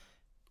 And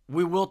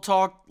we will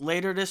talk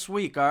later this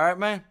week. All right,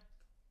 man?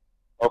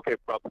 Okay,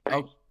 brother.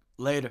 Thanks. Oh,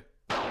 later.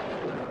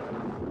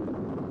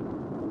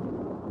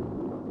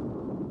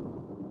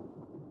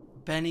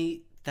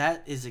 Benny,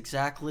 that is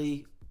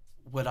exactly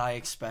what I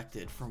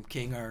expected from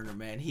King Earner,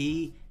 man.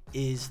 He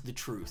is the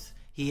truth.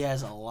 He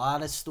has a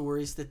lot of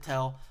stories to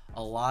tell,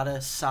 a lot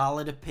of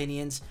solid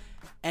opinions,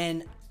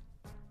 and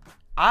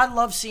I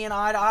love seeing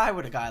eye to eye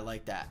with a guy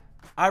like that.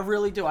 I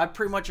really do. I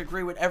pretty much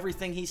agree with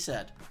everything he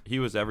said. He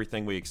was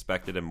everything we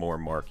expected and more,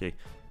 Marky.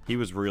 He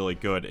was really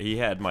good. He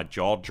had my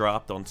jaw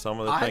dropped on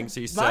some of the things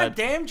he said. My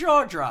damn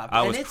jaw dropped.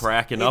 I was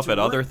cracking up at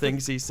other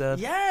things he said.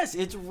 Yes,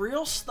 it's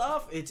real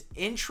stuff. It's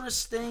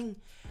interesting.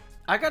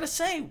 I gotta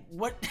say,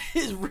 what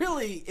is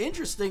really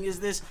interesting is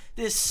this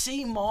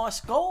sea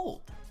moss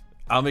gold.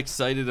 I'm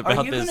excited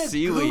about this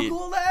seaweed. Are you gonna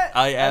Google that?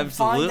 I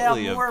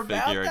absolutely am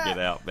figuring it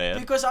out, man.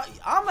 Because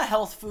I'm a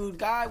health food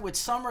guy. With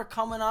summer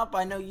coming up,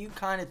 I know you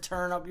kind of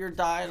turn up your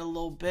diet a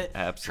little bit.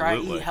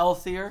 Absolutely. Try to eat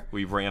healthier.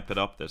 We ramp it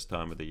up this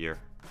time of the year.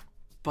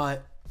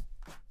 But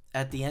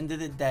at the end of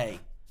the day,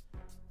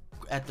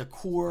 at the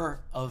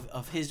core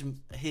of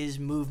his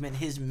movement,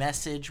 his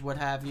message, what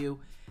have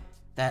you,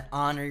 that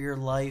honor your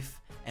life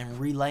and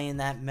relaying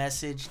that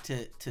message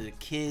to the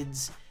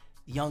kids,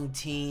 young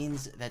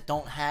teens that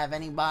don't have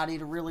anybody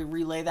to really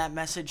relay that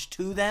message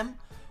to them,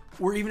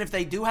 or even if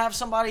they do have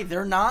somebody,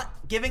 they're not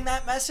giving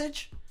that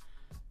message.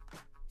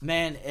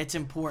 Man, it's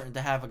important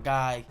to have a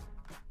guy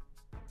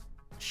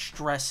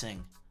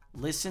stressing,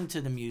 listen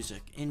to the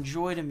music,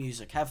 enjoy the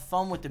music, have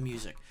fun with the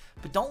music,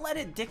 but don't let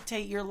it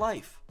dictate your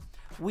life.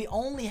 We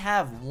only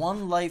have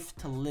one life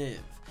to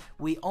live.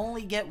 We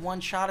only get one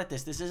shot at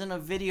this. This isn't a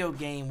video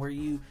game where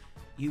you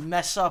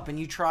mess up and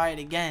you try it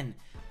again.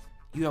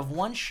 You have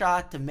one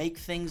shot to make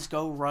things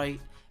go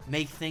right,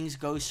 make things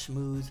go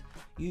smooth.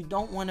 You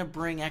don't want to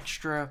bring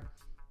extra,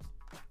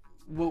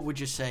 what would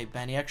you say,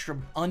 Benny, extra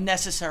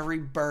unnecessary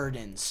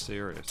burdens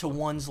to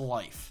one's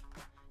life.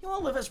 You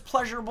want to live as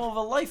pleasurable of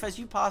a life as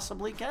you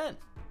possibly can.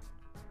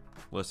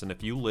 Listen,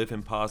 if you live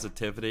in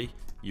positivity,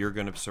 you're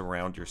going to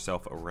surround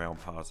yourself around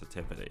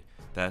positivity.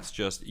 That's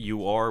just,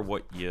 you are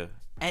what you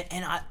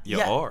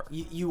are.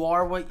 You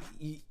are what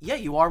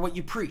you are what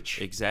you preach.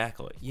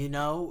 Exactly. You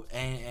know,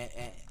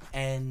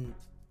 and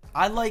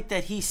I like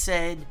that he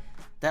said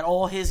that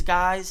all his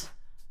guys,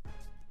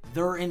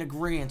 they're in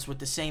agreement with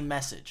the same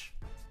message.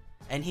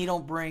 And he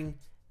don't bring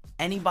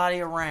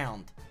anybody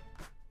around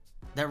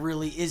that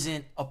really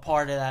isn't a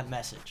part of that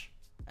message.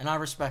 And I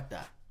respect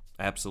that.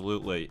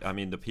 Absolutely. I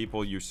mean, the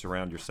people you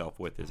surround yourself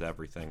with is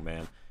everything,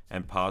 man.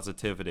 And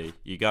positivity.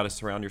 You got to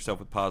surround yourself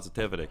with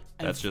positivity.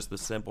 That's just the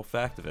simple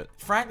fact of it.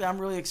 Frankly, I'm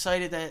really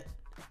excited that,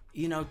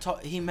 you know,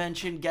 he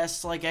mentioned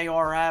guests like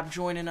A.R. Ab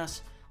joining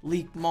us,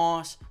 Leak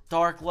Moss,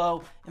 Dark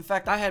Low. In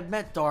fact, I had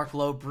met Dark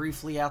Low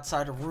briefly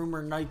outside a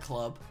Rumor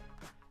nightclub,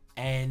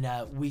 and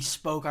we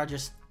spoke. I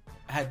just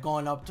had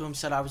gone up to him,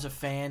 said I was a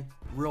fan,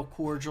 real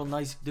cordial,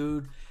 nice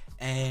dude.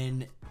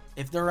 And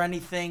if they're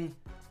anything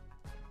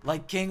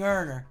like King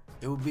Earner,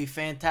 it would be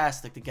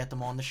fantastic to get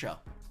them on the show.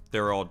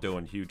 They're all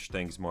doing huge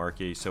things,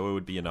 Marky, so it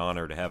would be an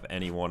honor to have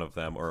any one of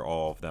them or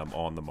all of them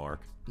on the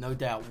mark. No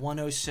doubt.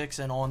 106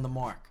 and on the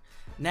mark.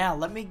 Now,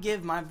 let me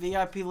give my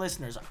VIP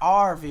listeners,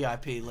 our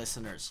VIP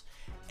listeners,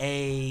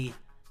 a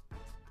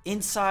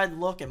inside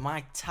look at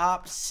my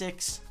top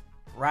 6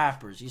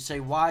 rappers. You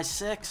say, why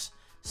 6?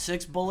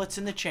 6 bullets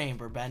in the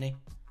chamber, Benny.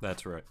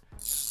 That's right.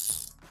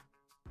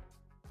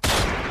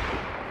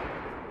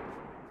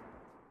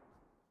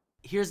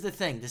 Here's the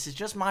thing. This is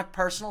just my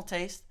personal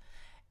taste,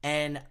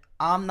 and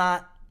I'm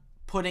not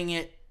putting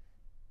it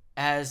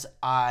as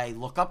I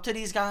look up to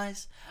these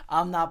guys.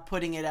 I'm not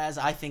putting it as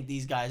I think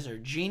these guys are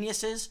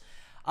geniuses.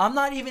 I'm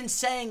not even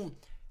saying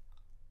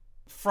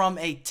from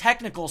a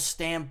technical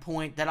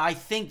standpoint that I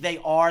think they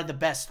are the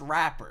best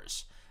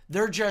rappers.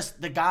 They're just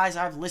the guys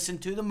I've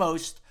listened to the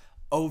most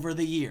over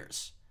the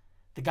years.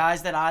 The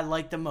guys that I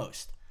like the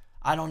most.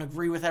 I don't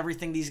agree with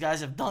everything these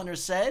guys have done or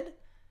said,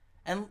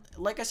 And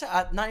like I said,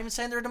 I'm not even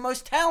saying they're the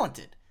most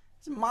talented.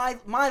 It's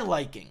my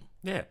liking.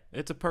 Yeah,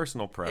 it's a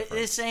personal preference.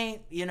 This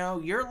ain't,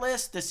 your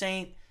list. This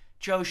ain't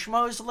Joe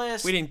Schmo's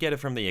list. We didn't get it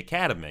from the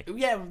Academy.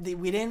 Yeah,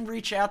 we didn't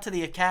reach out to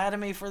the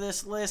Academy for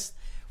this list.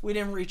 We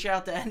didn't reach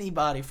out to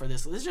anybody for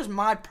this list. This is just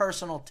my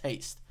personal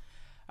taste.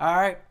 All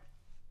right.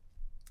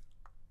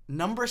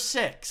 Number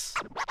 6.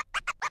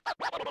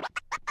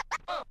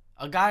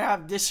 A guy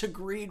I've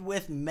disagreed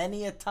with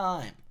many a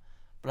time,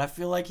 but I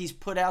feel like he's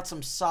put out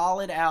some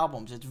solid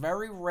albums. It's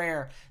very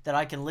rare that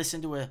I can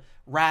listen to a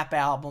rap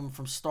album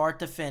from start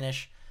to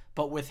finish,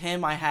 but with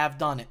him I have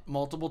done it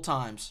multiple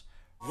times.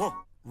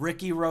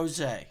 Ricky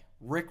Rose,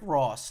 Rick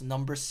Ross,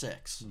 number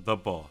 6. The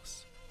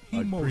boss.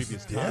 He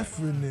most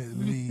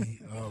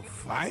definitely a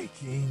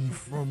Viking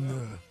from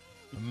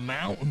the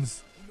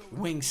mountains.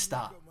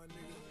 Wingstop.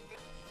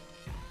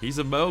 He's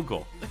a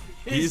mogul.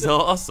 He's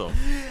awesome.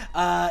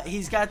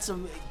 He's got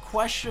some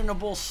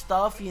questionable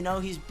stuff.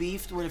 He's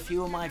beefed with a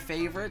few of my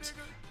favorites,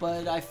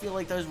 but I feel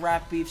like those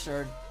rap beefs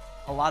are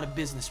a lot of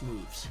business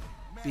moves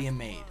being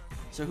made.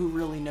 So who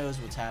really knows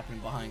what's happening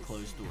behind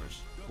closed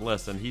doors?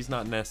 Listen, he's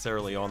not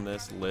necessarily on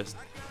this list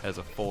as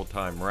a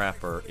full-time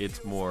rapper.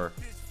 It's more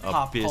a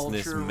Pop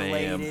businessman.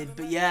 related,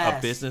 but yes.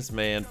 A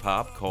businessman,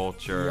 pop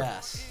culture.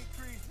 Yes.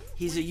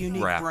 He's a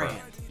unique rapper.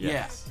 brand.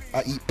 Yes. Yeah.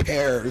 I eat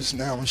pears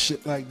now and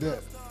shit like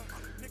that.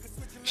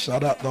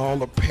 Shout out to all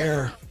the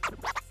pear.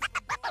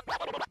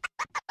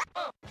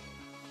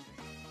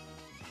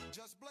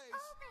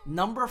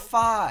 Number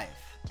 5.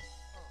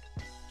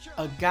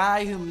 A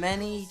guy who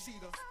many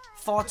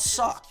thought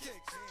sucked.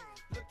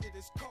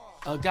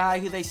 A guy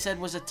who they said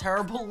was a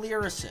terrible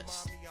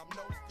lyricist.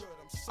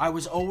 I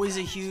was always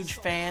a huge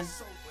fan.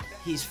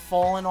 He's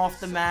fallen off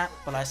the map,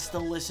 but I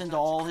still listen to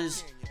all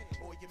his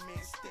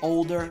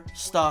older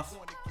stuff.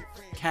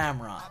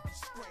 Cameron.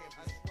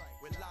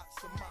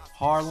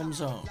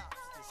 Harlem's own.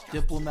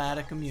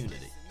 Diplomatic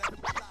Immunity.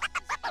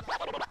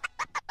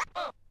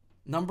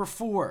 Number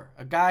 4.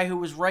 A guy who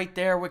was right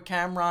there with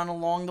Cameron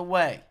along the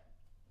way.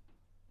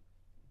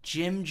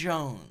 Jim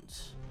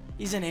Jones.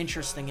 He's an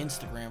interesting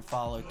Instagram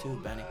follow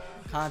too, Benny.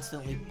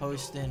 Constantly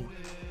posting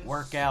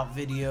workout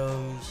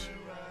videos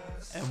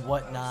and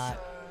whatnot.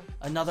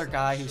 Another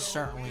guy who's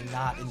certainly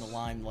not in the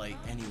limelight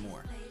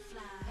anymore.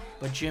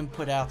 But Jim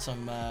put out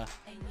some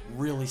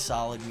really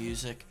solid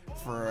music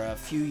for a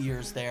few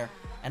years there.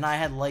 And I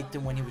had liked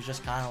him when he was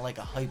just kind of like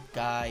a hype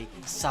guy,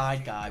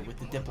 side guy with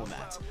the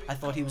Diplomats. I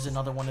thought he was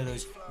another one of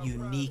those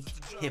unique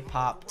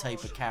hip-hop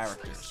type of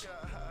characters.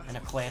 And a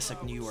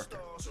classic New Yorker.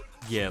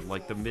 Yeah,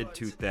 like the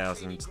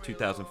mid-2000s,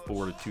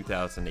 2004 to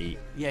 2008,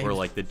 Yeah, were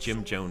like the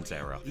Jim Jones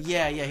era.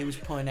 Yeah, he was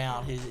putting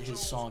out his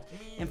song.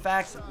 In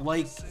fact,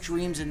 like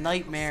Dreams and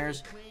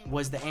Nightmares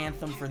was the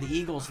anthem for the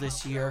Eagles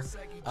this year,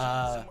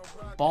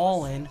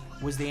 Ballin'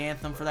 was the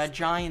anthem for that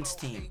Giants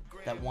team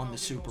that won the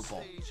Super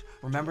Bowl.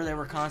 Remember they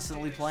were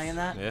constantly playing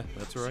that? Yeah,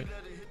 that's right.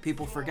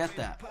 People forget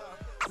that.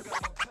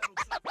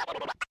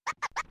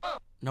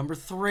 Number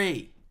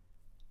 3.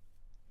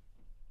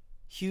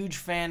 Huge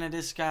fan of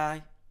this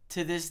guy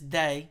to this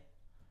day.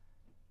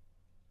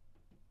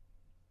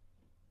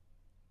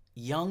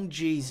 Young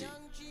Jeezy.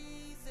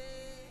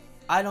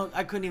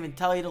 I couldn't even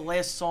tell you the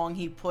last song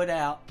he put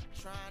out,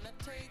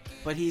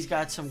 but he's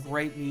got some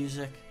great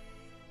music.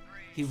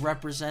 He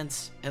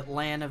represents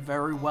Atlanta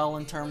very well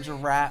in terms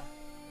of rap.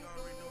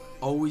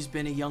 Always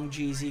been a Young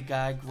Jeezy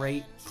guy.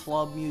 Great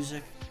club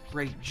music,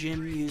 great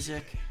gym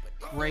music,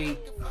 great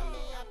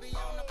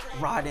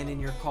riding in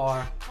your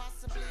car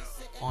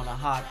on a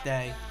hot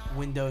day,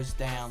 windows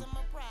down,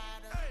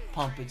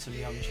 pumping some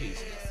Young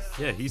Jeezy.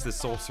 Yeah, he's the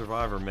sole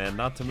survivor, man.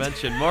 Not to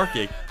mention,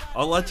 Marky,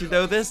 I'll let you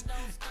know this.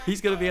 He's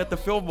going to be at the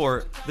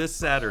Fillmore this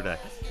Saturday.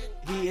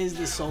 He is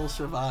the sole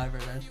survivor.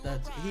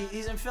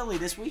 He's in Philly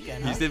this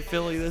weekend. He's in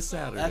Philly this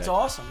Saturday. That's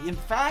awesome. In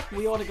fact,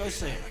 we ought to go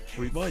see him.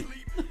 We might.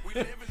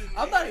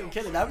 I'm not even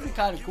kidding. That would be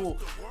kind of cool.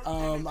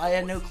 I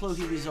had no clue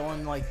he was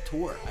on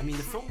tour. I mean,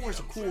 the Fillmore's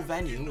a cool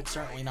venue. It's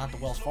certainly not the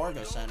Wells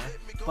Fargo Center,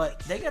 but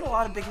they get a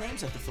lot of big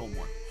names at the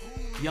Fillmore.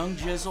 Young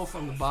Jizzle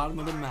from the bottom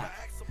of the map.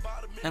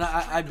 And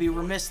I'd be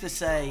remiss to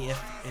say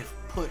if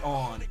Put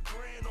On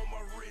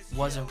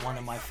wasn't one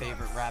of my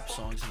favorite rap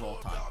songs of all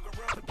time.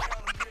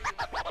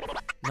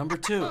 Number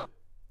 2.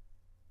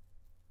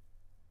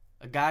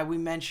 A guy we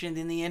mentioned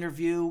in the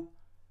interview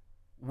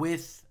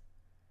with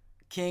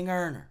King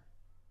Erner.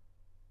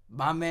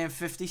 My man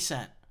 50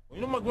 Cent.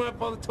 You know what my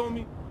grandfather told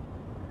me?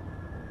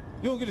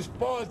 You don't get as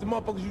far as the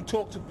motherfuckers you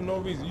talk to for no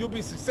reason. You'll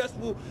be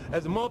successful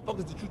as the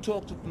motherfuckers that you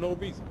talk to for no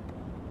reason.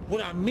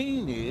 What I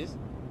mean is,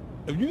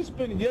 if you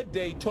spending your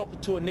day talking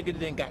to a nigga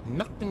that ain't got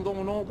nothing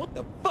going on, what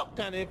the fuck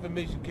kind of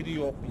information can he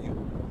offer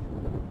you?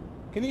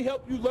 Can he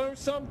help you learn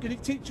something? Can he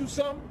teach you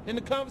something in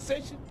the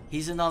conversation?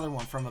 He's another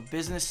one from a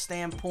business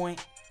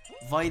standpoint.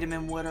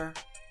 Vitamin Water,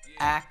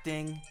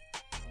 acting,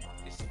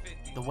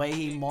 the way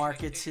he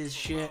markets his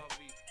shit.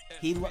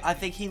 I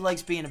think he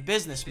likes being a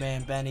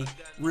businessman, Benny,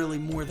 really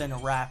more than a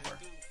rapper.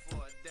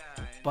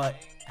 But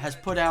has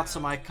put out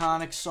some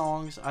iconic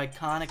songs,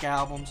 iconic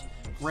albums,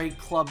 great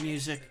club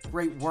music,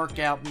 great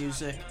workout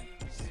music.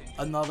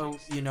 another,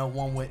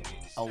 one with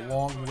a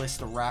long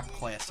list of rap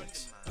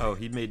classics. Oh,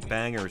 he made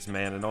bangers,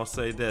 man. And I'll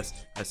say this.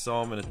 I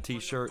saw him in a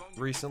t-shirt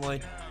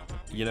recently.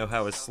 You know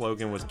how his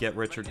slogan was "Get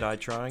rich or die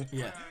trying"?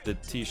 Yeah. The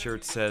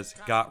t-shirt says,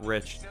 "Got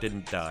rich,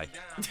 didn't die."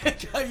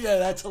 Yeah,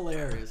 that's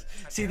hilarious.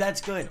 See,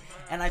 that's good.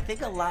 And I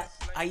think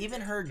I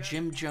even heard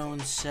Jim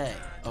Jones say,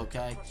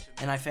 okay,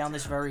 and I found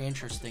this very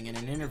interesting in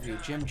an interview.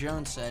 Jim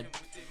Jones said,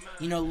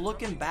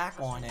 looking back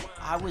on it,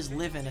 I was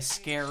living a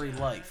scary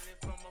life.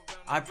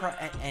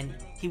 And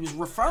he was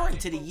referring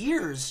to the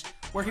years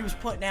where he was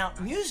putting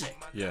out music.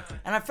 Yeah.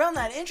 And I found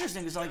that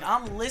interesting because,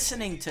 I'm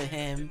listening to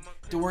him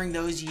during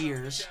those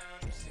years,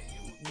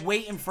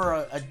 waiting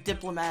for a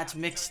Diplomats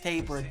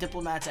mixtape or a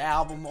Diplomats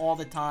album all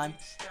the time.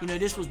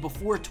 This was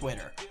before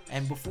Twitter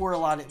and before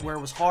where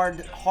it was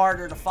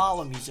harder to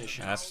follow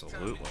musicians.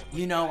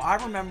 Absolutely. I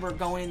remember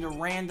going into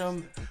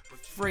random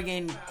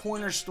friggin'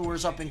 corner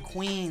stores up in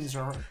Queens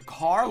or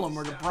Harlem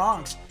or the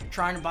Bronx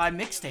trying to buy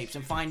mixtapes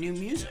and find new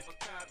music.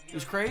 It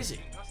was crazy.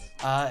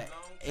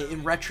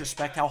 In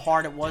retrospect, how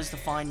hard it was to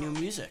find new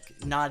music.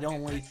 Not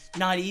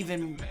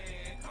even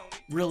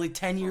really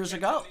 10 years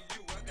ago.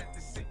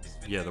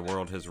 Yeah, the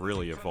world has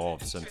really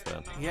evolved since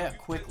then. Yeah,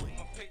 quickly.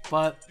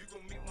 But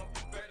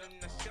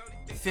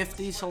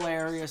 50's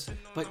hilarious.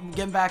 But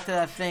getting back to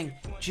that thing,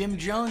 Jim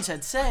Jones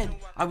had said,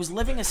 I was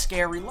living a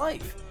scary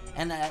life.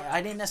 And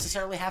I didn't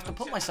necessarily have to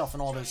put myself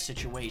in all those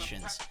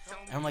situations.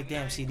 And I'm like,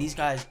 damn, see, these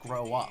guys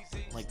grow up.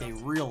 Like, they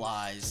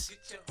realize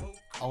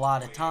a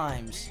lot of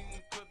times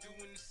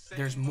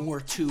there's more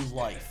to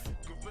life.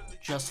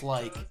 Just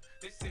like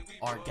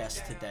our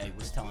guest today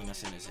was telling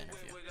us in his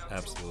interview.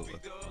 Absolutely.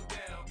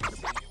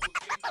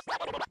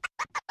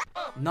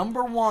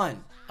 Number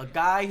one, a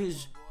guy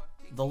who's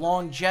the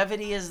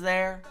longevity is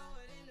there.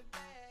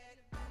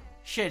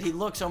 Shit, he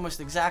looks almost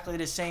exactly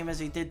the same as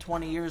he did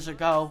 20 years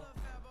ago.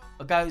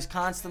 A guy who's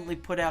constantly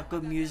put out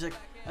good music.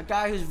 A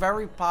guy who's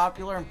very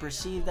popular and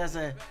perceived as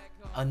a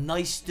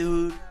nice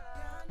dude.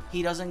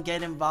 He doesn't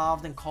get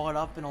involved and caught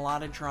up in a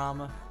lot of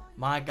drama.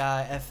 My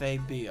guy,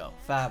 Fabio.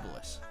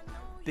 Fabulous.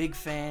 Big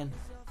fan.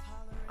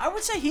 I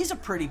would say he's a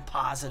pretty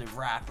positive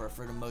rapper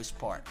for the most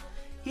part.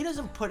 He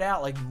doesn't put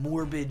out like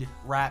morbid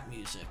rap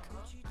music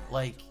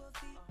like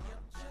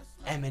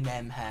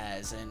Eminem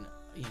has and,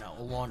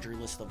 a laundry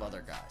list of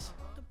other guys.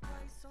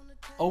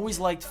 Always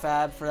liked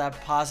Fab for that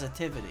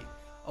positivity.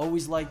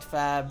 Always liked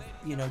Fab,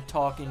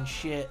 talking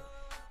shit,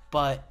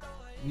 but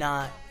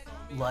not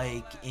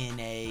like in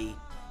a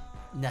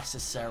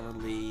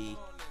necessarily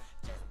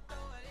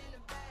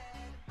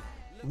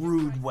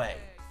rude way,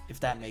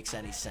 if that makes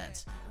any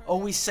sense.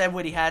 Always said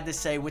what he had to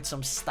say with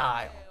some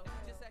style.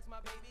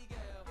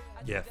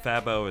 Yeah,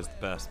 Fabo is the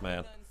best,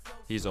 man.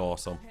 He's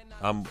awesome.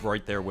 I'm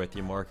right there with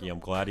you, Marky. I'm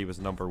glad he was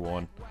number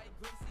one.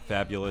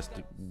 Fabulous,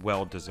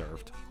 well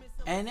deserved.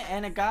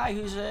 And a guy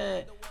who's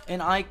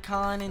an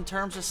icon in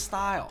terms of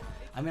style.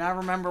 I mean, I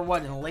remember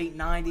in the late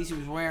 90s he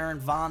was wearing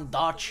Von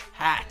Dutch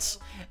hats.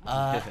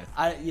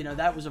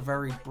 That was a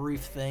very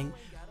brief thing.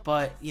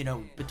 But,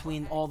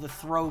 between all the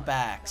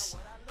throwbacks,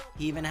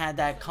 he even had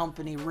that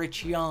company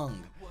Rich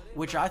Young,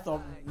 which I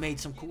thought made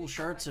some cool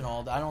shirts and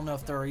all. I don't know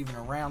if they're even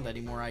around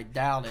anymore. I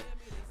doubt it.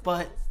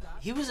 But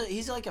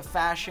he's like a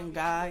fashion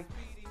guy,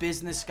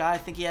 business guy. I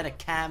think he had a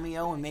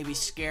cameo in maybe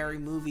Scary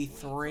Movie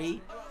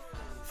 3.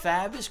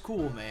 Fab is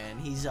cool, man.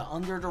 He's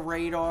under the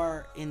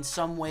radar in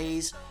some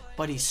ways,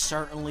 but he's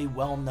certainly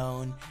well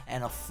known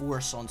and a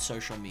force on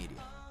social media.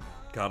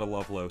 Gotta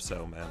love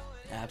Loso, man.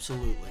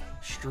 Absolutely.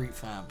 Street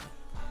family.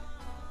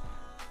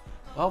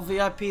 Well,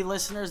 VIP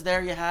listeners,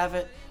 there you have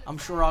it. I'm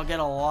sure I'll get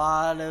a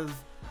lot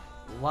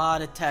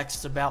of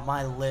texts about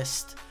my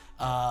list.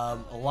 A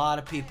lot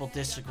of people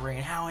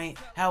disagreeing.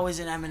 How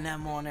isn't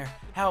Eminem on there?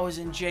 How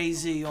isn't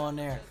Jay-Z on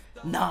there?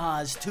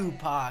 Nas,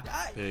 Tupac.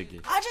 I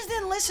just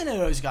didn't listen to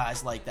those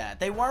guys like that.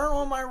 They weren't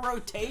on my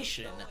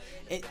rotation.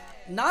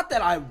 Not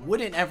that I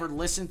wouldn't ever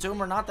listen to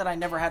them, or not that I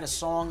never had a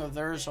song of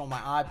theirs on my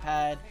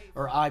iPad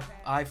or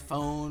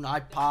iPhone,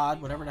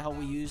 iPod, whatever the hell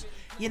we use.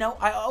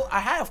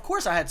 Of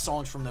course I had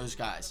songs from those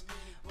guys,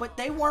 but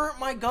they weren't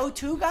my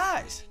go-to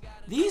guys.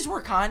 These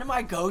were kind of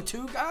my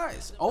go-to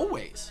guys,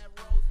 always.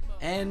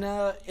 And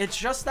it's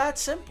just that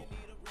simple.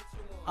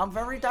 I'm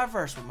very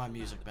diverse with my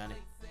music, Benny.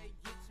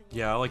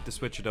 Yeah, I like to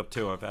switch it up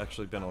too. I've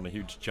actually been on a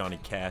huge Johnny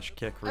Cash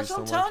kick recently. That's what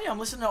I'm telling you. I'm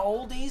listening to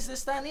oldies,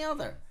 this, that, and the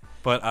other.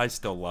 But I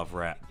still love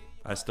rap.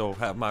 I still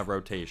have my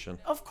rotation.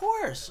 Of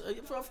course.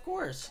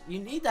 You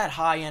need that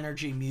high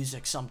energy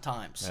music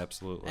sometimes.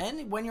 Absolutely.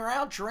 And when you're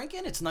out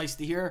drinking, it's nice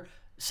to hear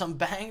some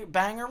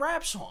banger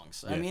rap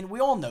songs. Yeah. I mean, we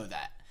all know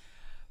that.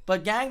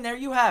 But gang, there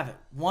you have it.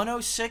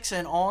 106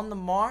 and on the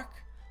mark.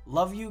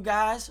 Love you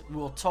guys.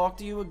 We'll talk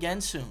to you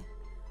again soon.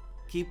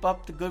 Keep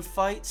up the good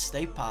fight.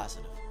 Stay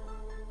positive.